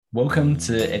Welcome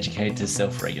to Educate to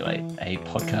Self-Regulate, a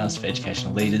podcast for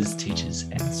educational leaders, teachers,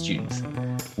 and students,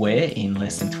 where in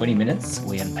less than 20 minutes,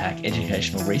 we unpack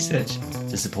educational research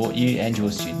to support you and your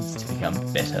students to become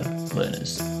better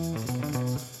learners.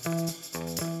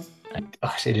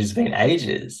 Gosh, it has been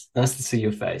ages. Nice to see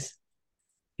your face.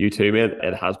 You too, mate.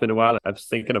 It has been a while. I was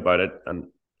thinking about it, and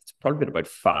it's probably been about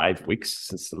 5 weeks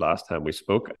since the last time we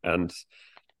spoke, and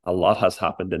a lot has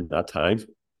happened in that time.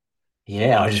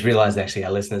 Yeah, I just realized actually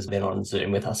our listeners have been on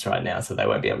Zoom with us right now, so they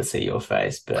won't be able to see your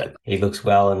face, but he looks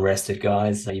well and rested,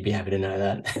 guys. So you'd be happy to know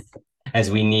that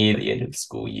as we near the end of the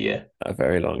school year. A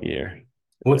very long year.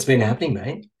 What's been happening,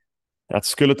 mate? At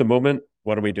school at the moment,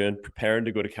 what are we doing? Preparing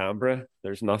to go to Canberra.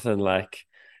 There's nothing like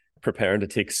preparing to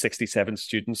take 67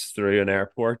 students through an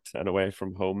airport and away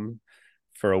from home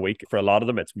for a week. For a lot of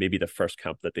them, it's maybe the first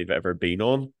camp that they've ever been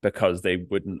on because they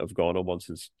wouldn't have gone on one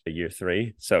since year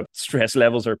three. So stress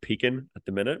levels are peaking at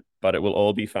the minute, but it will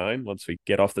all be fine once we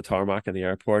get off the tarmac in the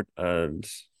airport, and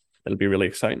it'll be really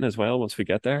exciting as well once we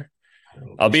get there.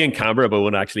 I'll be in Canberra, but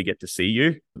won't actually get to see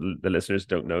you. The listeners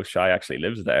don't know Shai actually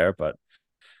lives there, but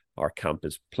our camp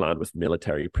is planned with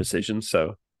military precision,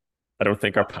 so I don't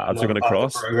think our paths are going to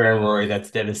cross. Program, Rory,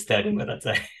 that's devastating, but I'd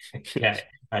say, okay,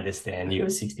 I understand. You're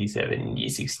 67 year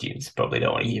six students probably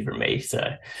don't want to hear from me, so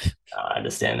I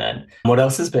understand that. What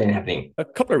else has been happening? A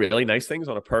couple of really nice things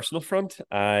on a personal front.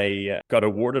 I got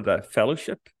awarded a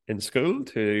fellowship in school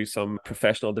to some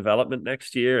professional development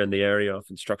next year in the area of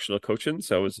instructional coaching.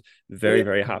 So I was very,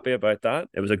 very happy about that.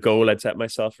 It was a goal I'd set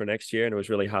myself for next year, and I was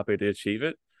really happy to achieve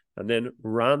it. And then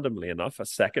randomly enough, a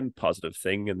second positive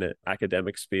thing in the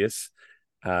academic space,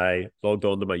 I logged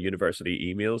on to my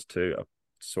university emails to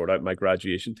sort out my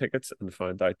graduation tickets and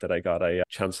found out that I got a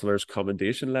chancellor's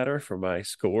commendation letter for my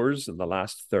scores in the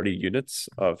last 30 units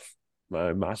of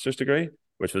my master's degree,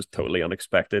 which was totally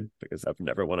unexpected because I've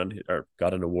never won or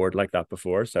got an award like that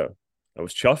before. So I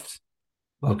was chuffed.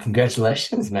 Well,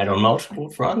 congratulations, mate, on multiple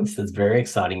fronts. That's very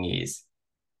exciting news.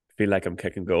 Feel like I'm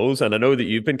kicking goals, and I know that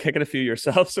you've been kicking a few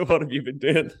yourself. So what have you been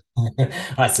doing?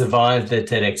 I survived the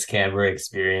TEDx Canberra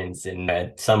experience, and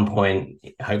at some point,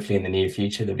 hopefully in the near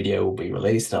future, the video will be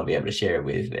released and I'll be able to share it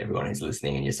with everyone who's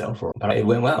listening and yourself. But it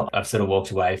went well. I've sort of walked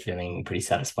away feeling pretty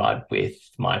satisfied with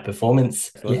my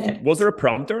performance. Yeah. Was there a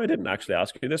prompter? I didn't actually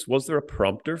ask you this. Was there a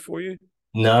prompter for you?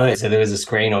 No, so there was a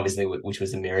screen, obviously, which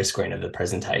was a mirror screen of the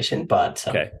presentation, but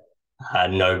Okay.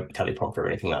 no teleprompter or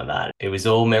anything like that. It was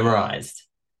all memorized.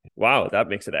 Wow, that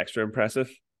makes it extra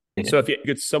impressive. Yeah. So if you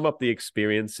could sum up the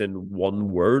experience in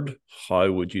one word,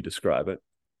 how would you describe it?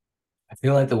 I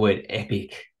feel like the word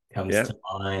epic comes Yeah. to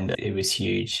mind. It was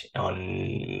huge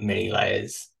on many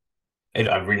layers.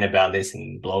 I've written about this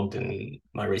and blogged, and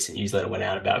my recent newsletter went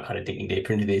out about kind of digging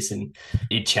deeper into this, and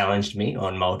it challenged me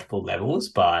on multiple levels.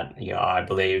 But I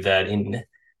believe that in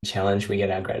challenge we get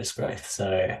our greatest growth.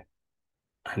 So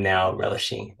I'm now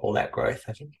relishing all that growth,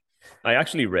 I think. I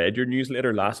actually read your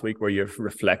newsletter last week where you've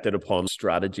reflected upon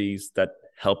strategies that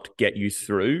helped get you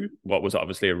through what was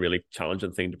obviously a really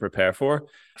challenging thing to prepare for.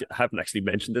 I haven't actually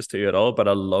mentioned this to you at all, but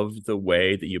I love the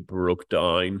way that you broke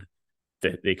down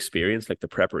the experience, like the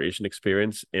preparation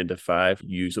experience, into 5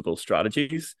 usable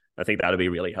strategies. I think that'll be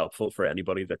really helpful for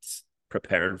anybody that's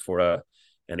preparing for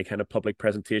any kind of public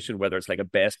presentation, whether it's like a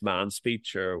best man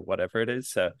speech or whatever it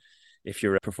is. If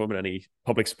you're performing any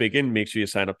public speaking, make sure you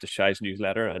sign up to Shai's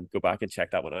newsletter and go back and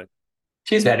check that one out.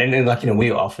 Cheers, Matt. And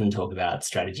we often talk about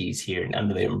strategies here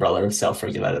under the umbrella of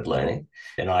self-regulated learning.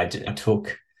 And I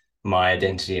took my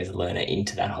identity as a learner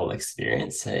into that whole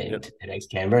experience into TEDx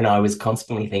Canberra. And I was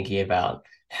constantly thinking about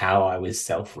how I was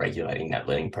self-regulating that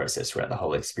learning process throughout the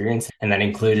whole experience. And that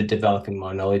included developing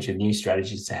my knowledge of new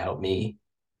strategies to help me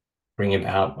bring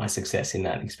about my success in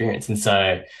that experience. And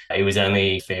so it was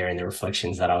only fair in the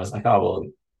reflections that I was like, oh, well,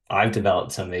 I've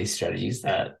developed some of these strategies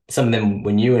that some of them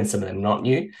were new and some of them not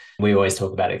new. We always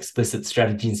talk about explicit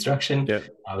strategy instruction. Yep.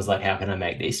 I was like, how can I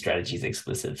make these strategies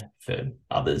explicit for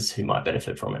others who might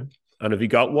benefit from it? And have you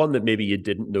got one that maybe you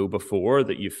didn't know before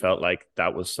that you felt like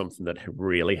that was something that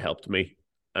really helped me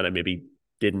and I maybe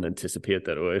didn't anticipate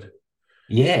that it would?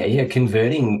 Yeah.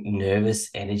 Converting nervous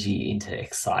energy into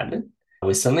excitement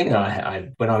was something that I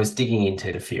when I was digging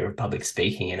into the fear of public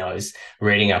speaking and I was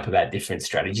reading up about different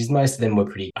strategies, most of them were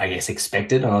pretty, I guess,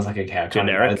 expected. And I was like, okay, I kind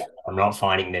of know that. I'm not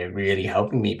finding they're really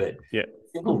helping me, but yeah,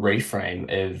 simple reframe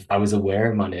of I was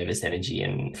aware of my nervous energy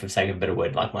and, for sake of a better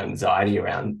word, like my anxiety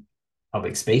around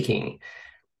public speaking.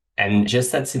 And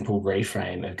just that simple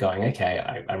reframe of going,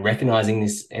 okay, I'm recognizing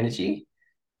this energy,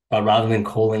 but rather than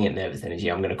calling it nervous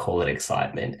energy, I'm going to call it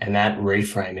excitement. And that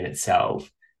reframe in itself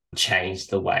changed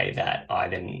the way that I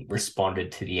then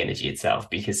responded to the energy itself,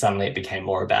 because suddenly it became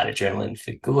more about adrenaline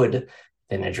for good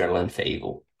than adrenaline for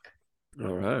evil.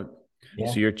 All right.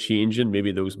 Yeah. So you're changing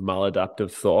maybe those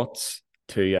maladaptive thoughts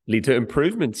to lead to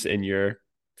improvements in your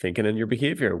thinking and your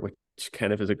behavior, which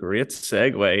kind of is a great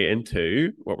segue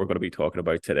into what we're going to be talking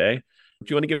about today. Do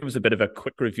you want to give us a bit of a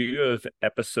quick review of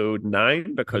episode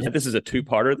 9? Because this is a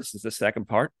two-parter. This is the second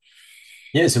part.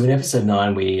 Yeah, so in episode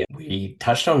 9, we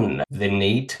touched on the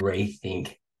need to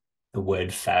rethink the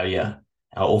word failure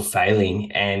or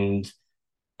failing. And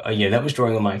that was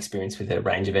drawing on my experience with a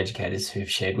range of educators who've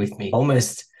shared with me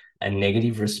almost a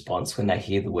negative response when they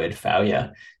hear the word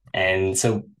failure. And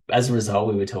so as a result,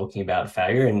 we were talking about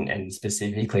failure and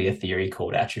specifically a theory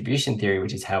called attribution theory,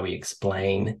 which is how we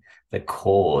explain the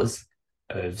cause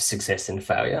of success and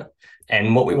failure.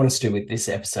 And what we wanted to do with this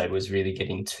episode was really get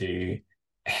into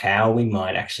how we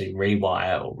might actually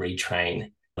rewire or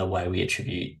retrain the way we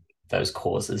attribute those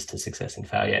causes to success and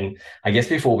failure. And I guess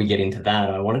before we get into that,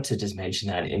 I wanted to just mention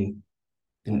that in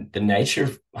the nature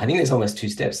of, I think there's almost two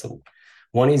steps.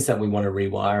 One is that we want to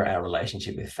rewire our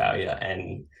relationship with failure.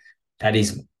 And that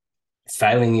is,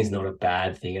 failing is not a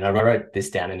bad thing. And I wrote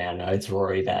this down in our notes,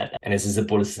 Rory, that, and this is a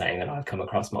Buddhist saying that I've come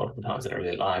across multiple times that I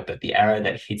really like, but the arrow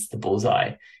that hits the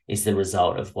bullseye is the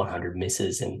result of 100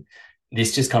 misses. And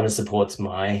this just kind of supports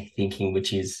my thinking,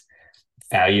 which is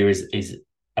failure is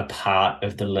a part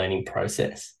of the learning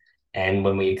process. And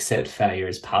when we accept failure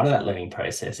as part of that learning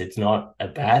process, it's not a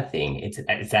bad thing.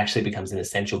 It actually becomes an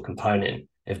essential component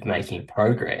of making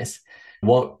progress.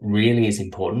 What really is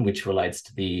important, which relates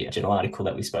to the journal article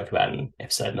that we spoke about in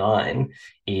episode 9,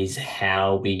 is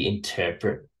how we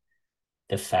interpret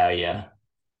the failure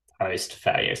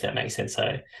post-failure, if that makes sense.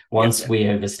 So once we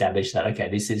have established that, okay,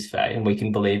 this is failure, and we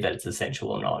can believe that it's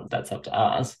essential or not, that's up to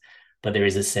us. But there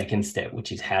is a second step,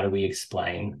 which is how do we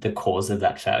explain the cause of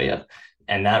that failure?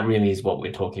 And that really is what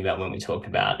we're talking about when we talk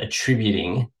about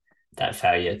attributing that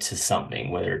failure to something,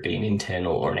 whether it be an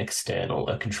internal or an external,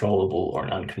 a controllable or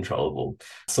an uncontrollable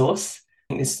source.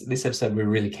 In this episode, we're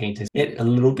really keen to get a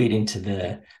little bit into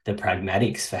the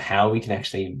pragmatics for how we can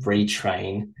actually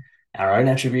retrain our own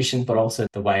attribution, but also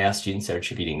the way our students are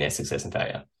attributing their success and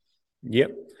failure.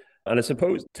 Yep. And I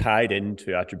suppose tied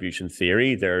into attribution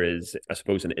theory, there is, I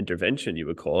suppose, an intervention, you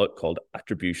would call it, called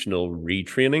attributional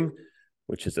retraining,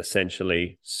 which is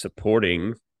essentially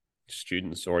supporting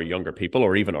students or younger people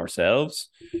or even ourselves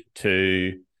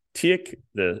to take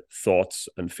the thoughts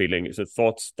and feelings, the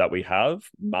thoughts that we have,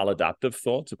 maladaptive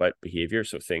thoughts about behavior,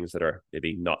 so things that are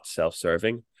maybe not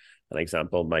self-serving. An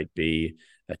example might be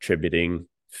attributing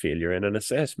failure in an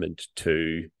assessment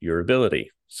to your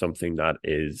ability, something that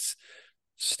is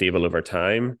stable over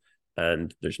time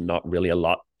and there's not really a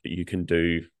lot that you can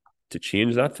do to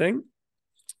change that thing,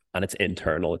 and it's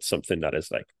internal. It's something that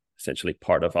is like essentially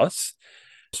part of us.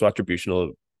 So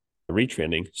attributional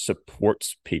retraining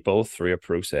supports people through a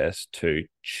process to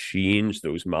change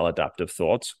those maladaptive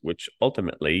thoughts, which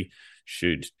ultimately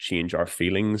should change our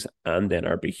feelings and then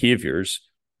our behaviors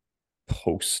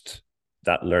post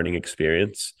that learning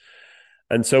experience.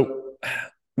 And so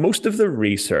most of the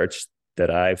research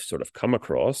that I've sort of come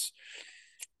across,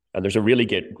 and there's a really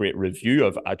great review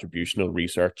of attributional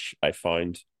research I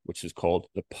found, which is called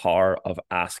The Power of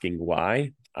Asking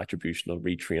Why, Attributional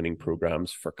Retraining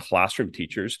Programs for Classroom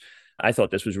Teachers. I thought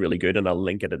this was really good, and I'll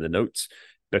link it in the notes,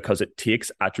 because it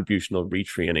takes attributional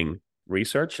retraining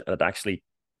research and it actually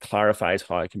clarifies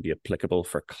how it can be applicable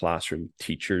for classroom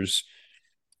teachers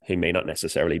who may not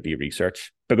necessarily be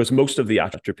research, because most of the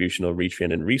attributional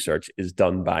retraining research is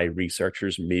done by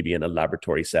researchers, maybe in a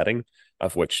laboratory setting,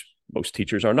 of which most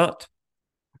teachers are not.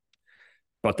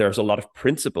 But there's a lot of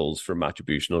principles from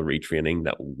attributional retraining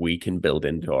that we can build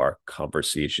into our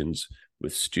conversations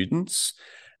with students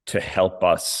to help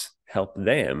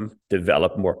them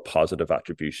develop more positive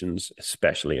attributions,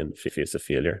 especially in face of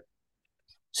failure.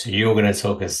 So you're going to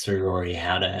talk us through, Rory,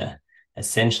 how to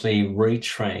essentially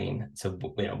retrain. So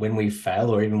when we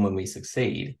fail or even when we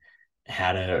succeed,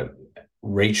 how to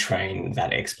retrain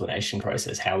that explanation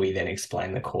process, how we then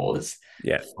explain the cause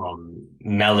from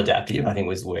maladaptive, I think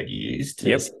was the word you used,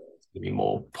 to be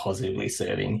more positively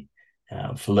serving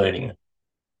for learning.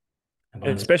 And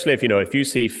especially if you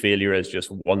see failure as just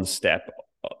one step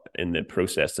in the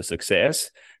process to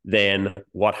success, then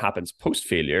what happens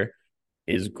post-failure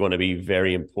is going to be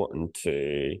very important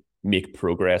to make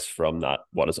progress from that,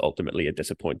 what is ultimately a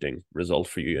disappointing result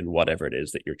for you in whatever it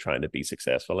is that you're trying to be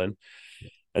successful in.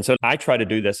 And so I try to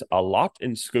do this a lot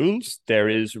in schools. There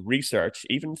is research,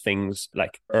 even things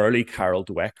like early Carol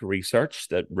Dweck research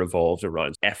that revolves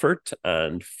around effort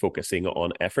and focusing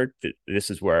on effort.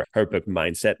 This is where her book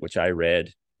Mindset, which I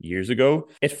read years ago.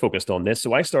 It focused on this.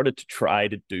 So I started to try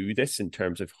to do this in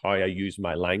terms of how I use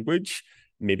my language,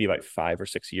 maybe about 5 or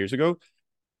 6 years ago.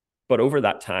 But over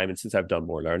that time, and since I've done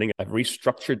more learning, I've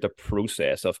restructured the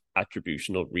process of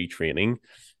attributional retraining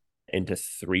into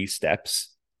 3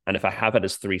 steps. And if I have it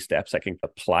as 3 steps, I can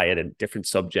apply it in different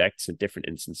subjects and different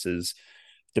instances,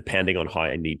 depending on how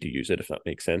I need to use it, if that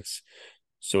makes sense.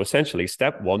 So essentially,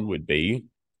 step 1 would be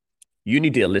you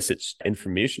need to elicit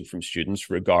information from students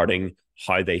regarding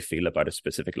how they feel about a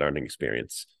specific learning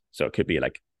experience. So it could be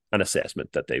like an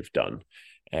assessment that they've done.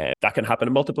 That can happen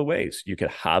in multiple ways. You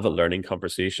could have a learning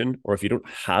conversation, or if you don't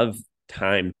have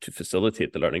time to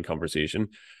facilitate the learning conversation,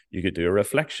 you could do a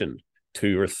reflection,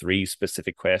 2 or 3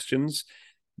 specific questions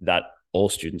that all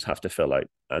students have to fill out.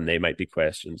 And they might be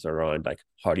questions around like,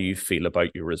 how do you feel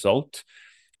about your result?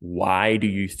 Why do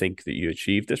you think that you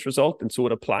achieved this result? And so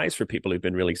it applies for people who've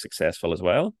been really successful as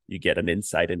well. You get an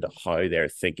insight into how they're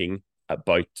thinking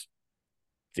about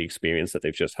the experience that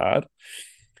they've just had.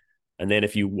 And then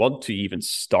if you want to even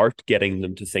start getting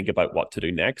them to think about what to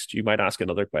do next, you might ask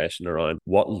another question around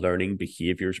what learning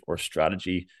behaviors or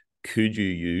strategy could you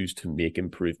use to make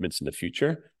improvements in the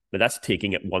future? Now that's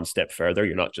taking it 1 step further.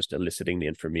 You're not just eliciting the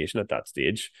information at that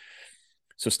stage.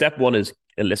 So step 1 is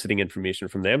eliciting information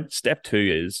from them. Step 2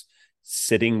 is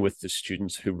sitting with the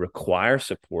students who require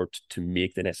support to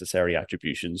make the necessary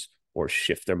attributions or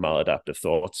shift their maladaptive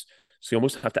thoughts. So you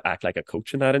almost have to act like a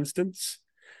coach in that instance.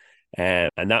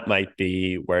 And that might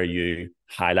be where you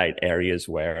highlight areas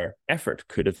where effort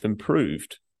could have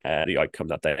improved the outcome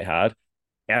that they had.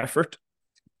 Effort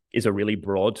is a really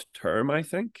broad term, I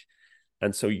think.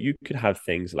 And so you could have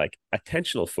things like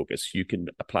attentional focus. You can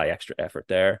apply extra effort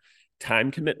there.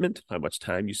 Time commitment, how much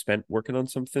time you spent working on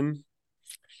something.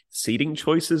 Seating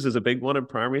choices is a big one in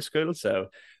primary school. So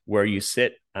where you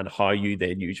sit and how you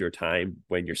then use your time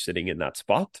when you're sitting in that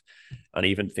spot. And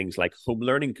even things like home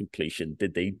learning completion.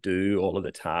 Did they do all of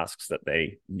the tasks that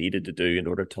they needed to do in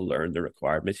order to learn the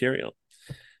required material?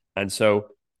 And so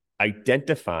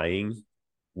identifying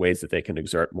ways that they can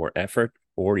exert more effort,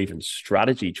 or even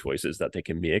strategy choices that they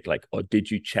can make, like, oh, did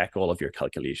you check all of your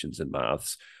calculations in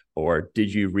maths? Or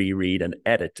did you reread and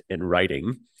edit in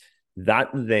writing? That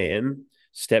then,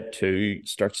 step 2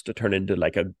 starts to turn into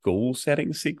like a goal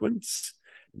setting sequence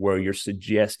where you're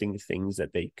suggesting things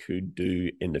that they could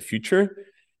do in the future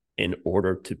in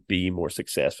order to be more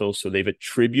successful. So they've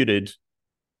attributed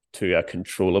to a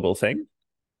controllable thing,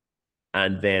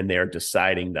 and then they're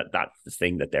deciding that that's the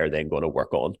thing that they're then going to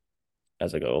work on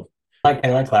as a goal.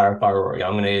 Can I clarify, Rory?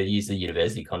 I'm going to use the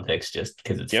university context just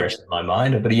because it's fresh in my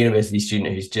mind. I've got a university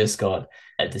student who's just got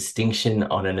a distinction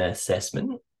on an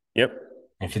assessment. Yep.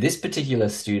 And for this particular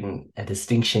student, a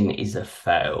distinction is a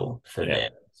fail for them.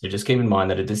 So just keep in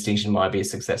mind that a distinction might be a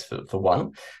success for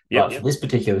one. But for this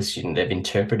particular student, they've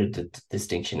interpreted the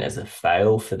distinction as a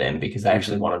fail for them because they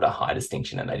actually wanted a high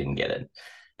distinction and they didn't get it.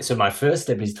 So my first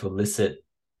step is to elicit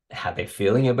how they're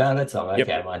feeling about it. So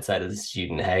okay, I might say to the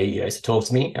student, hey, so talk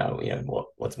to me,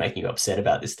 what's making you upset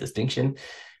about this distinction?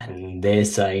 And they're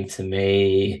saying to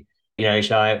me,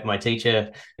 Shai, my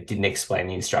teacher didn't explain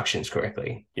the instructions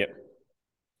correctly.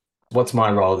 What's my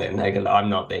role then? I'm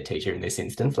not their teacher in this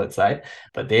instance, let's say,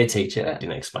 but their teacher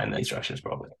didn't explain the instructions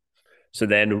properly. So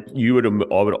then you would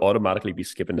automatically be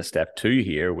skipping to step 2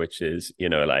 here, which is,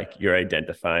 like you're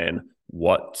identifying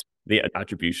what the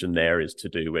attribution there is to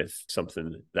do with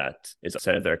something that is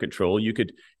outside of their control. You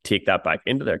could take that back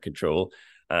into their control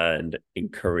and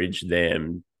encourage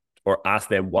them or ask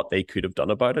them what they could have done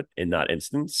about it in that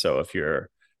instance. So if you're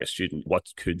a student, what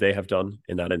could they have done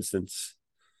in that instance?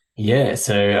 Yeah.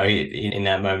 So in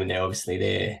that moment,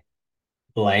 they're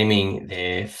blaming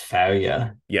their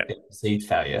failure, their perceived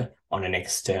failure on an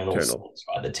external source,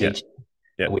 right? The teacher,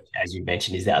 which, as you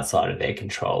mentioned, is outside of their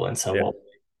control. And so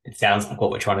it sounds like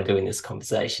what we're trying to do in this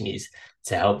conversation is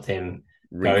to help them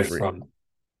go from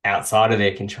outside of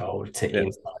their control to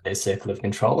inside their circle of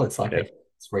control. It's like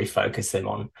let's refocus them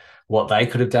on what they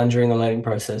could have done during the learning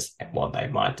process and what they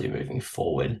might do moving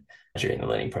forward during the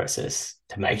learning process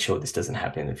to make sure this doesn't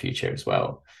happen in the future as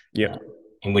well.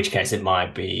 In which case it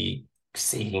might be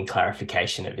seeking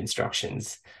clarification of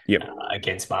instructions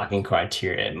against marking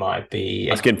criteria. It might be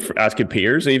asking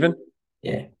peers even.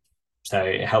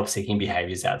 So help-seeking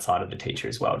behaviours outside of the teacher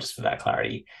as well, just for that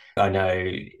clarity. I know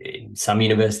in some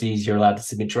universities you're allowed to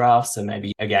submit drafts, so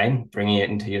maybe, again, bringing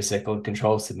it into your circle of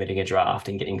control, submitting a draft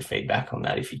and getting feedback on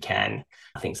that if you can,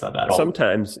 things like that.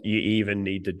 Sometimes you even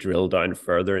need to drill down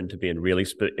further into being really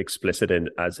explicit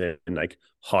as in like,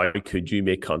 how could you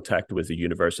make contact with a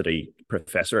university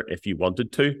professor if you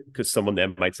wanted to? Because someone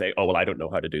then might say, oh, well, I don't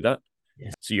know how to do that.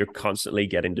 Yes. So you're constantly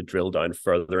getting to drill down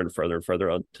further and further and further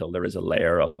until there is a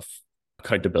layer of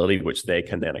accountability, which they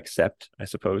can then accept, I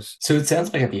suppose. So it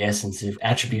sounds like at the essence of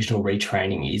attributional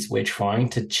retraining is we're trying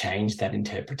to change that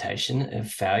interpretation of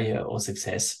failure or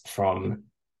success from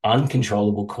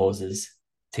uncontrollable causes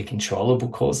to controllable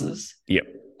causes. Yep.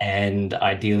 And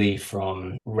ideally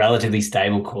from relatively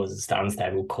stable causes to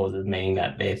unstable causes, meaning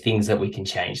that they're things that we can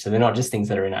change. So they're not just things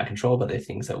that are in our control, but they're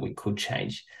things that we could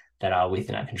change that are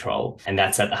within our control. And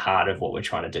that's at the heart of what we're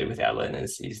trying to do with our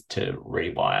learners, is to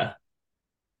rewire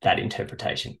that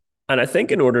interpretation. And I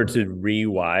think in order to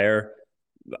rewire,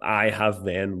 I have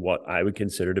then what I would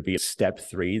consider to be step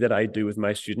 3 that I do with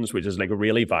my students, which is like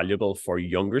really valuable for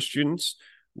younger students,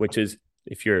 which is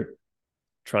if you're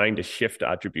trying to shift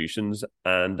attributions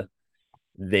and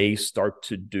they start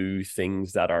to do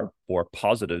things that are more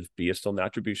positive based on the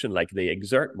attribution, like they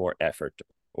exert more effort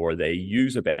or they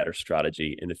use a better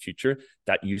strategy in the future,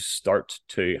 that you start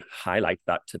to highlight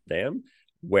that to them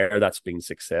where that's been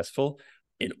successful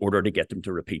in order to get them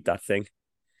to repeat that thing.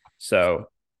 So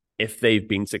if they've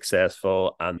been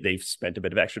successful and they've spent a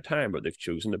bit of extra time or they've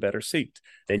chosen a better seat,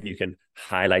 then you can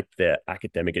highlight the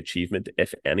academic achievement,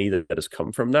 if any, that has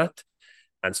come from that,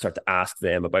 and start to ask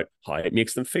them about how it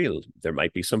makes them feel. There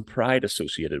might be some pride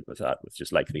associated with that, with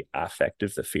just like the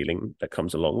affective, the feeling that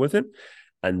comes along with it.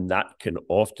 And that can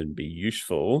often be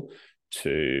useful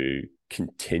to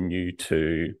continue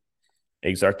to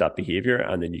exert that behavior.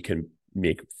 And then you can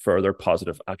make further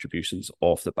positive attributions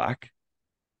off the back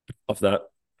of that.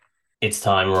 It's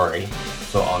time, Rory,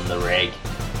 for On the Reg.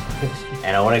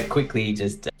 And I want to quickly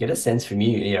just get a sense from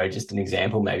you, just an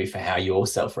example maybe for how you're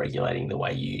self-regulating the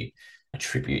way you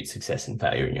attribute success and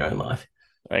failure in your own life.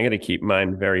 I'm going to keep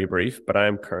mine very brief, but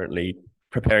I'm currently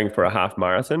preparing for a half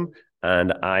marathon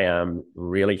and I am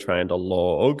really trying to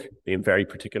log, being very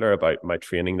particular about my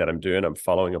training that I'm doing. I'm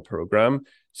following a program.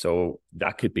 So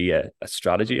that could be a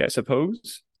strategy, I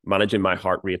suppose, managing my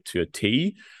heart rate to a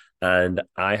T. And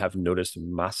I have noticed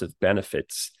massive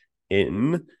benefits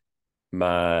in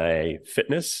my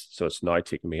fitness. So it's now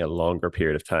taking me a longer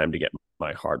period of time to get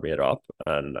my heart rate up,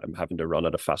 and I'm having to run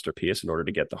at a faster pace in order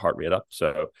to get the heart rate up.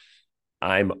 So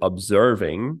I'm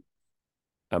observing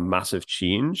a massive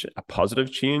change, a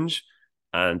positive change,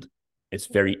 and it's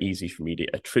very easy for me to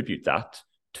attribute that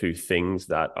to things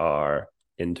that are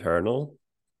internal,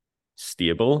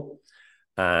 stable,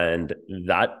 and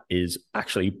that is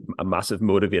actually a massive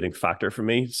motivating factor for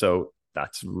me. So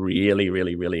that's really,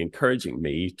 really, really encouraging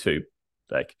me to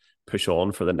like push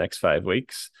on for the next 5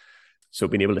 weeks. So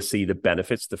being able to see the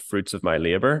benefits, the fruits of my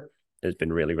labor has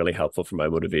been really, really helpful for my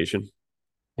motivation.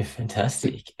 Yeah,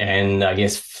 fantastic. And I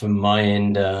guess from my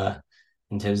end,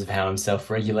 in terms of how I'm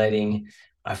self-regulating,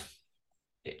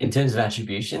 in terms of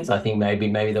attributions, I think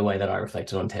maybe the way that I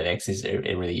reflected on TEDx is a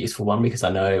really useful one, because I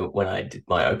know when I did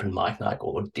my open mic night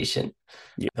audition,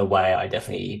 the way I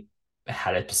definitely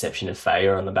had a perception of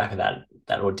failure on the back of that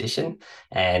audition,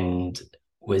 and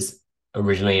was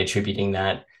originally attributing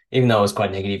that, even though it was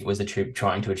quite negative, was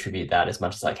trying to attribute that as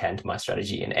much as I can to my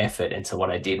strategy and effort. And so what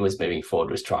I did was, moving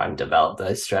forward, was try and develop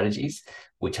those strategies,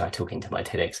 which I took into my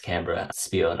TEDx Canberra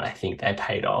spiel, and I think they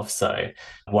paid off. So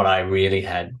what I really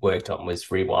had worked on was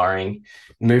rewiring,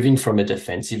 moving from a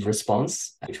defensive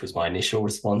response, which was my initial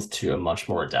response, to a much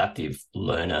more adaptive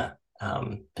learner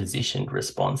positioned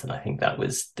response. And I think that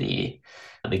was the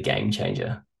game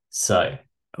changer. So,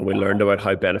 and we learned about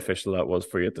how beneficial that was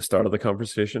for you at the start of the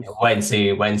conversation. Wait and see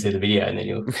the video, and then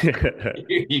you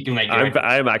can make your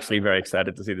I'm actually very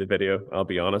excited to see the video. I'll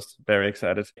be honest, very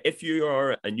excited. If you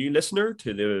are a new listener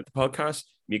to the podcast,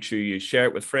 make sure you share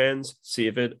it with friends,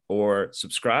 save it, or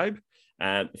subscribe.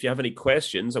 And if you have any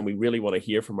questions, and we really want to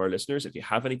hear from our listeners, if you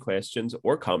have any questions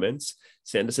or comments,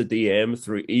 send us a DM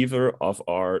through either of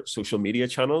our social media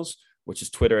channels, which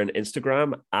is Twitter and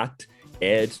Instagram, at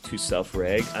Ed to Self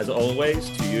Reg. As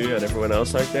always, to you and everyone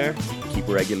else out there, keep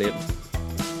regulating.